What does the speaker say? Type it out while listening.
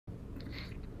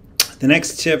The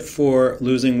next tip for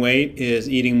losing weight is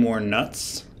eating more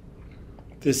nuts.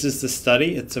 This is the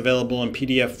study. It's available in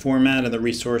PDF format in the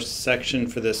resource section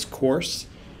for this course.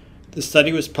 The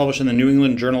study was published in the New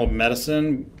England Journal of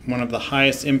Medicine, one of the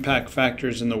highest impact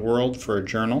factors in the world for a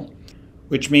journal,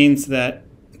 which means that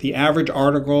the average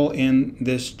article in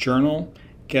this journal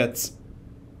gets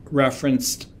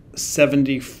referenced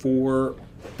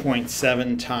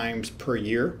 74.7 times per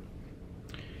year.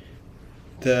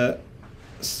 The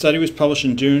study was published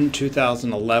in June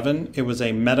 2011. It was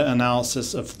a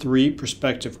meta-analysis of 3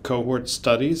 prospective cohort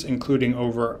studies, including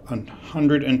over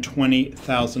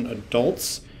 120,000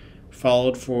 adults,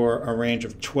 followed for a range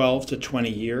of 12 to 20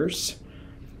 years.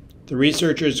 The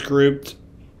researchers grouped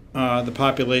the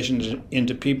population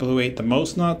into people who ate the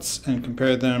most nuts and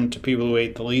compared them to people who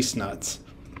ate the least nuts.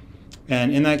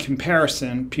 And in that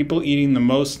comparison, people eating the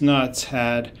most nuts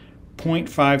had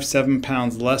 0.57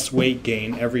 pounds less weight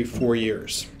gain every 4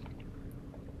 years.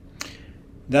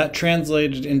 That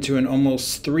translated into an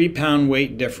almost 3-pound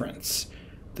weight difference.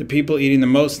 The people eating the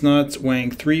most nuts weighing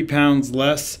 3 pounds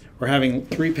less or having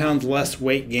 3 pounds less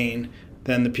weight gain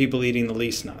than the people eating the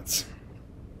least nuts.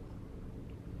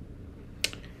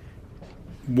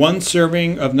 1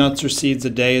 serving of nuts or seeds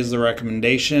a day is the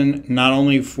recommendation, not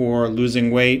only for losing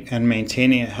weight and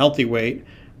maintaining a healthy weight,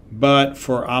 but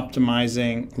for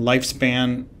optimizing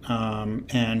lifespan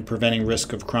and preventing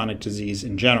risk of chronic disease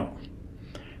in general.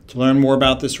 To learn more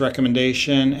about this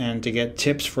recommendation and to get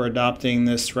tips for adopting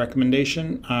this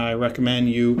recommendation, I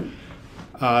recommend you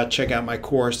check out my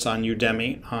course on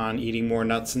Udemy on eating more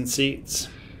nuts and seeds.